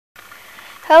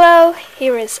Hello,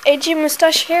 here is AG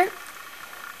Moustache here.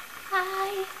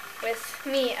 Hi. With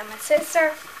me and my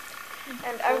sister.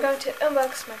 And I'm going to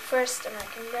unbox my first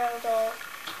American Girl doll.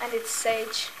 And it's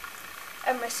Saige.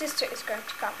 And my sister is going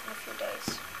to come in a few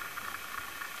days.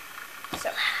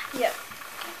 So, yeah.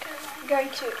 I'm going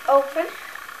to open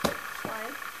my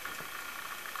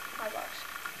box.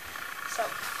 So,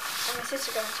 and my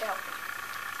sister is going to help me.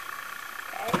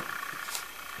 Okay.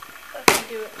 I can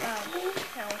do it now.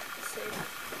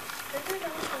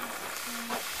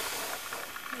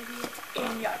 Maybe it's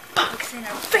in your box in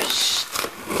our face.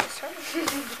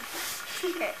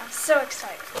 Okay, I'm so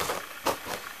excited.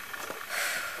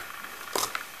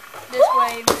 This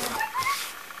way, man.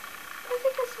 I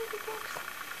think I saw the box.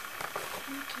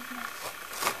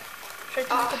 Try to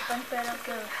make a bunk bed of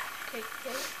the cake.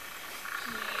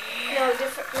 No,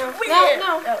 different. No. Oh,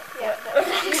 Yeah.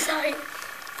 I'm sorry.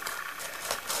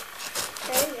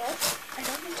 Okay, yes. I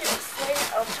don't need to slide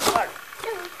it out too hard.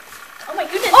 Oh my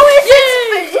goodness. Oh, it's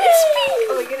pink.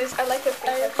 Oh my goodness, I like the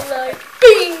pink. I like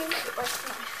pink.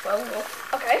 Well.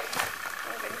 Okay. Oh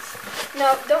my goodness.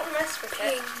 No, don't mess with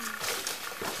it.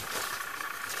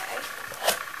 Okay.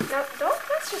 No, don't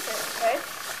mess with it, okay?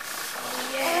 Oh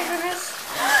Oh yeah. my goodness.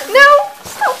 No!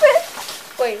 Stop it!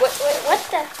 Wait, what the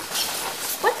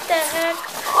heck?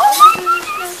 Oh my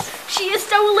goodness. She is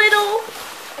so little.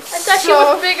 I thought she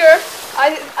So- was bigger.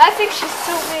 I think she's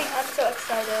so big. I'm so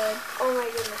excited. Oh my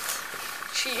goodness.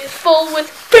 She is full with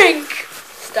pink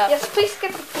stuff. Yes, please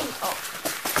get the pink off.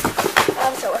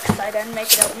 I'm so excited.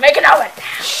 Make it open. Make it open.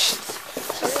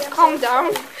 Just calm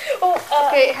down. Oh,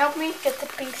 Okay, help me. get the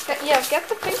pink stuff. Yeah, get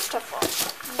the pink stuff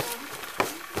off.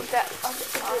 That on the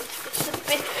side. It's a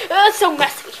bit. It's so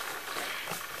messy.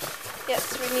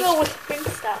 Yes, we need Filled with pink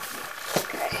stuff.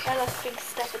 Okay. I love pink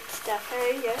stuff and stuff.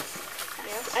 Okay, yes.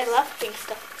 Yes. I love pink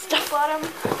stuff. Stuff. Bottom.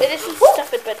 It isn't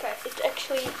stuff it, but Okay. it's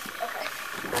actually. Okay.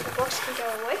 Now the box can go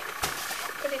away.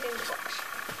 Put it in the box.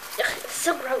 Ugh, it's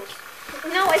so gross.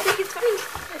 No, I think it's funny.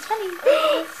 It's funny.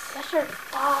 That's her in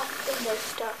their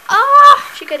stuff.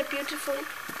 Ah! She got it beautifully.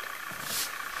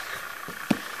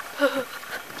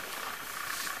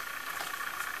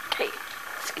 Okay,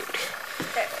 that's good.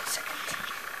 Okay, wait a second.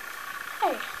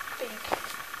 Hey, pink.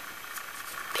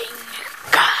 Pink.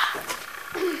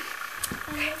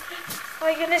 Oh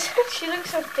my goodness, she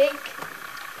looks so big.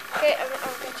 Okay, I'm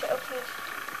going to open it.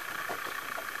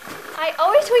 I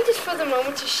always waited for the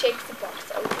moment to shake the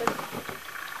box open.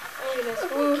 Oh my goodness.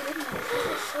 Ooh.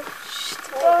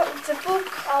 The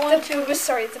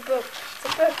book. The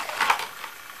book.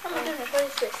 Oh my goodness, what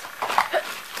is this?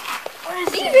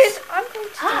 Leave it. I'm going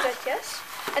to do that, yes.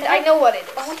 And I know what it is.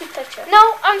 I want to touch her.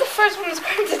 No, I'm the first one who's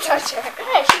going to touch her.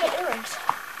 Hey, she got earrings.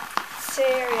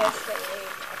 Seriously.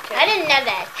 Okay. I didn't know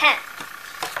that, huh?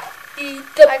 Eat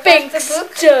I got the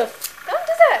book. stuff. Don't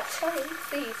do that. Sorry,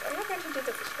 please. I'm not going to do that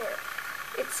before.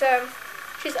 It's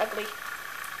She's ugly.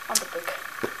 On the book.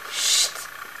 Shh.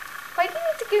 Why do you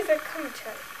need to give her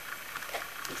commentary?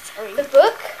 Sorry. The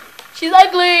book? She's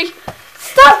ugly.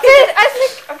 Stop it! I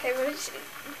think. Okay, but it's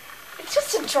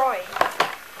just a drawing.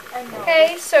 I know.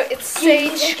 Okay, so it's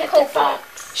Saige Copeland.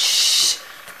 Shh.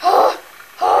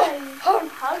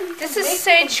 How do you This is make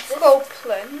Saige this?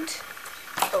 Copeland.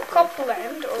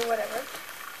 Copeland or whatever.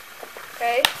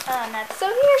 Okay. Oh, not So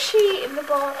here she in the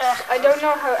box. I don't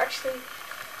know how actually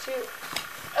to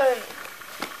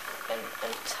and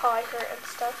tie her and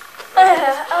stuff.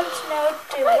 I'm no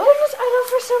too. Oh my goodness, I love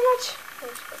her so much.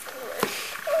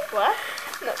 What?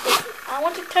 No. I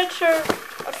want to touch her.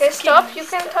 Okay, stop. You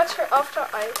can touch her after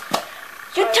I.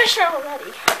 You touched her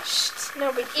already. Shh.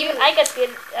 No, but Even I got good.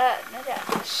 No, yeah.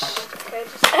 Shh. Okay,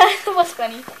 just That was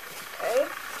funny. okay.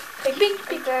 And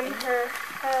then her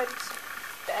head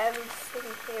band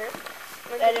thing here.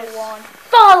 I didn't want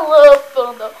fall up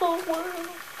on the whole world.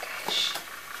 Shh.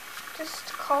 Just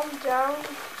calm down.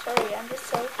 Sorry, I'm just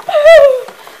so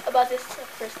about this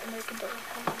first American doll.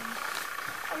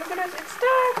 Oh my goodness, it's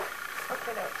dark.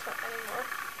 Okay, no, it's not anymore.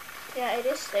 Yeah, it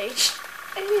is Saige.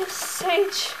 It is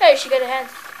Saige. Hey, she got a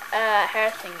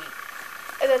hair thingy.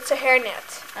 That's a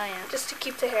hairnet, Oh yeah. just to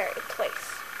keep the hair in place.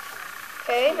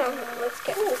 Okay, now let's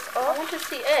get this I off. want to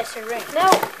see. It's a ring. No,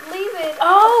 leave it.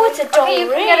 Oh, Okay. it's a doll Okay, you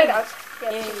ring. can get it out. Yes, Yeah,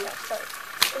 you yeah. can. Sorry.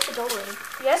 It's a doll ring.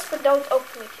 Yes, but don't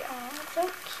open it yet. Oh, it's so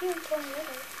cute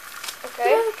already.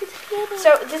 Okay. Look, it's little. So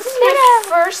this is my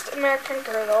first American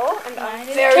Girl doll, and Mine I'm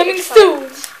is very coming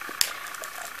excited. soon.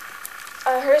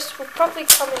 Hers will probably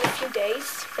come in a few days.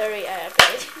 Sorry,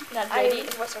 okay. Not ready.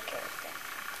 It was okay.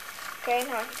 Okay,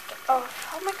 now. Oh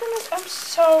my goodness, I'm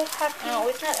so happy. No,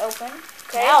 it's not open.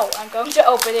 Okay. Now I'm going to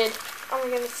open it. Oh my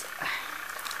goodness.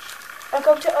 I'm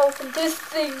going to open this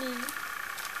thingy.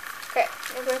 Okay,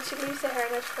 I'm going to leave the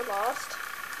hairnet for last.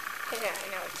 Yeah, I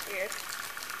know it's weird,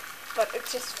 but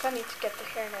it's just funny to get the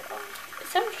hairnet off.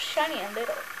 It's so shiny and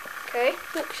little. Okay.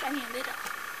 Look, shiny and little.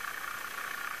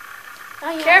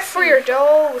 Oh, yeah, Care for your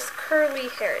doll with curly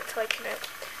hair. It's like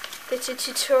the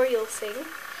tutorial thing.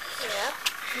 Yeah.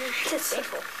 It's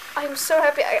painful. I'm so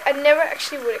happy. I never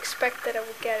actually would expect that I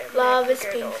would get it. Love is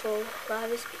painful. Love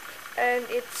is painful. And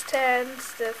it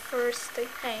stands the first thing.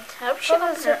 Hey, how she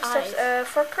open her eyes?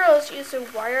 For curls, use a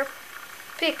wire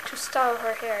pick to style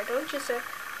her hair. Don't use a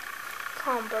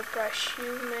comber brush.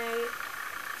 You may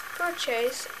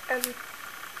purchase and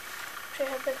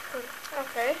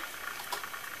okay.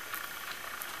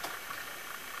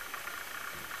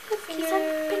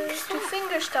 To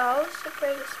finger styles,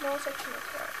 separate a small section of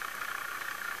hair.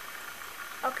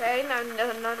 Okay, now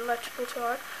not electrical to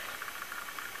hard.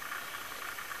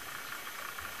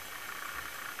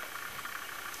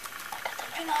 I got the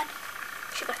ring on.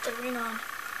 She got the ring on.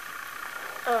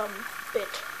 Bit.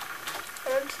 I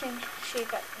don't think she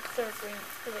got the third ring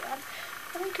really on.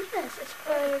 Oh my goodness, it's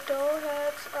Your doll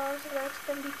heads, arms, and legs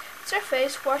can be. It's her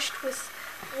face washed with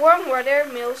warm water,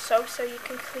 mild soap, so you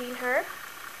can clean her.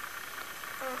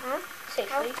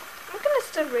 Safely. Look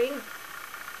at the ring.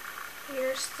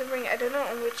 Here's the ring. I don't know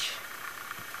on which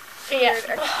Yeah, it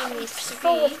actually needs to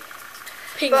full be.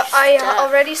 pink But I stuff.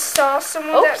 already saw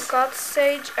someone that Oops. got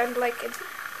Saige and like it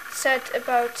said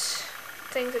about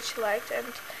things that she liked and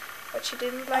what she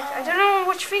didn't like. I don't know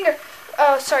which finger.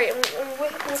 Oh, sorry. Which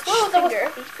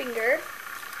finger?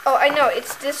 Oh, I know.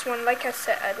 It's this one. Like I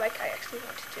said, like I actually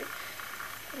wanted to.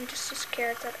 I'm just so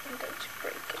scared that I'm going to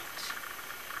break it.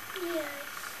 Yes.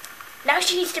 Now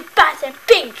she needs to bath in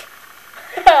pink.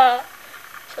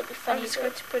 She'll be funny. I'm just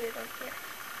going to put it on here.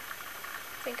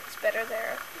 I think it's better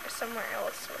there or somewhere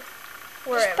else or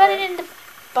wherever. Just put it in the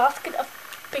basket of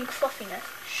pink fluffiness.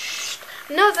 Shh.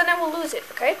 No, then I will lose it.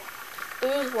 Okay.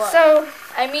 Lose what? So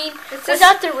I mean,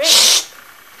 without the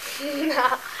ring.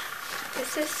 nah.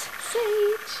 This is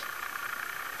Saige.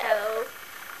 Hello.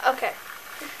 Okay.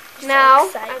 Now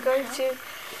excited I'm going now. to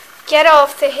get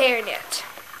off the hairnet.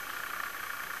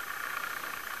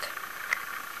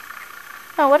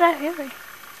 Oh, what are you doing?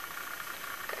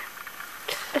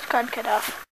 It can't get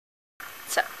off.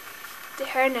 So, the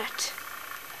hairnet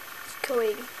is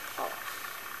going off.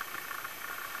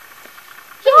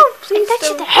 No, please touch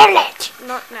don't. the hairnet.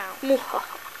 Not now.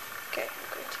 Okay, I'm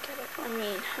going to get it. I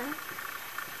mean,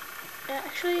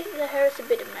 actually, the hair is a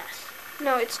bit of a mess.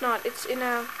 No, it's not. It's in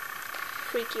a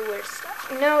Freaky weird stuff.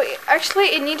 No, actually,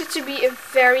 it needed to be a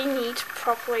very neat,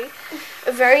 properly,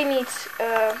 a very neat.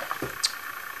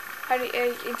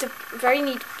 It's a very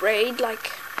neat braid,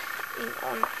 like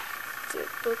on the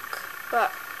book,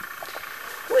 but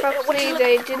probably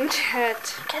they didn't had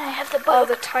Can I have the book? all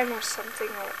the time or something,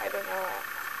 or I don't know.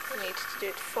 I needed to do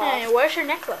it fast. Hey, where's your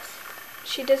necklace?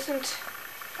 She doesn't.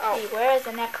 Oh, Hey, where is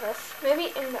the necklace? maybe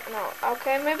in the no.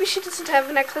 Okay, maybe she doesn't have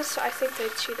a necklace. So I think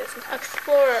that she doesn't have.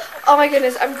 Explorer. Oh my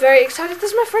goodness, I'm very excited.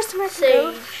 This is my first American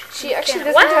Girl. Sage. She actually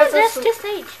What? doesn't have That's those just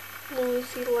Sage.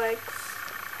 loosey legs.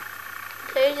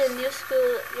 Sage, in new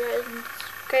school, you're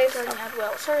Okay, turning out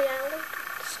well. Sorry,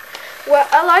 Alex. what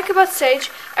I like about Saige,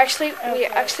 actually, we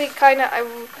actually kind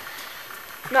of,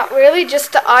 not really,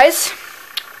 just the eyes.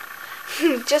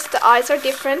 Just the eyes are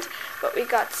different, but we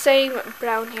got same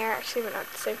brown hair. Actually, we're not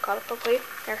the same color probably.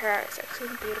 Her hair is actually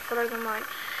beautifuler than mine.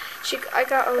 I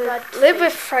got a little bit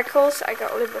of freckles. I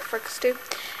got a little bit of freckles too,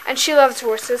 and she loves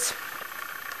horses.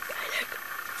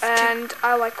 And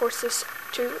I like horses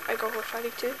too. I go horse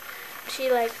riding too. She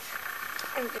likes.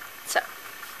 So,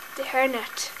 the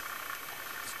hairnet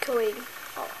is going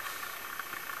off.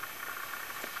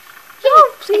 No,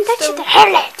 please touch don't. the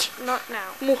hairnet. Not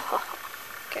now.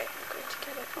 Okay, I'm going to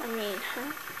get it. I mean,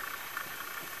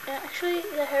 actually,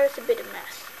 the hair is a bit of a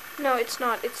mess. No, it's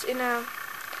not. It's in a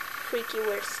Freaky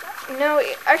weird stuff. No,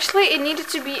 actually, it needed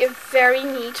to be a very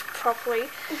neat, properly,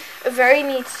 a very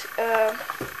neat.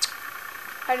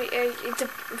 It's a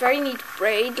very neat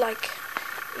braid, like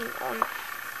on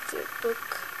the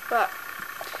book, but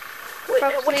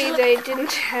probably they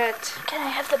didn't had Can I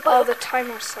have the book? all the time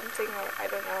or something, or I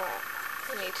don't know.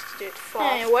 I needed to do it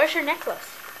fast. Hey, where's your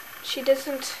necklace? She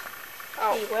doesn't.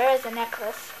 Oh, Hey, where is the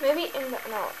necklace? maybe in the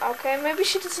no. Okay, maybe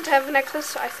she doesn't have a necklace.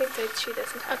 So I think that she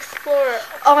doesn't have. Explorer.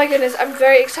 Oh my goodness, I'm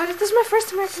very excited. This is my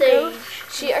first American Girl. Sage.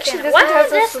 She actually What? doesn't have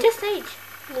That's those just Sage.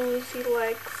 loosey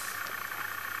legs.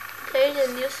 Sage,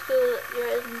 in new school,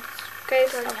 you're Okay,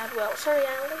 turning out well. Sorry,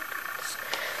 Alex.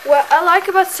 what I like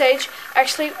about Saige,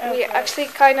 actually, we actually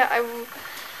kind of,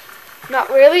 not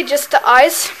really, just the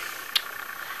eyes.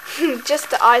 Just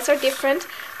the eyes are different,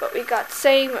 but we got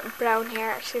same brown hair.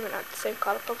 Actually, we're not the same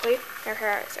color probably. Her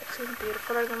hair is actually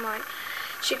beautifuler than mine.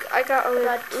 I got a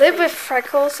little bit of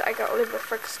freckles. I got a little bit of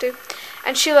freckles too.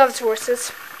 And she loves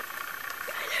horses.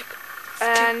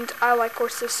 And I like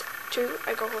horses too.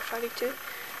 I go horse riding too.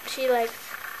 She likes.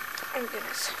 Oh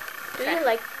goodness. Do you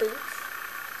like boots?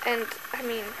 And I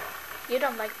mean, you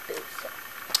don't like boots. So.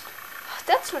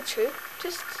 That's not true.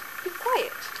 Just be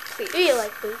quiet, please. Do you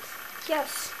like boots?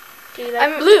 Yes. Do you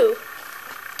like blue?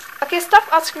 Okay,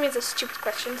 stop asking me those stupid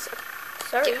questions.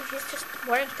 Sorry, he's just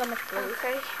wearing so much blue.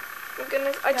 Okay. Oh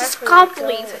goodness, I just can't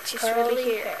believe that she's really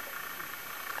here. Hair.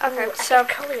 Okay, Ooh, so I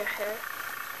can curl your hair.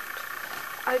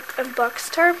 I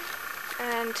unboxed her,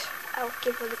 and I'll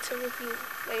give a little review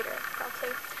later,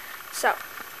 probably. So,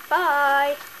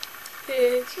 bye.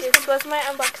 This was my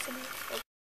unboxing.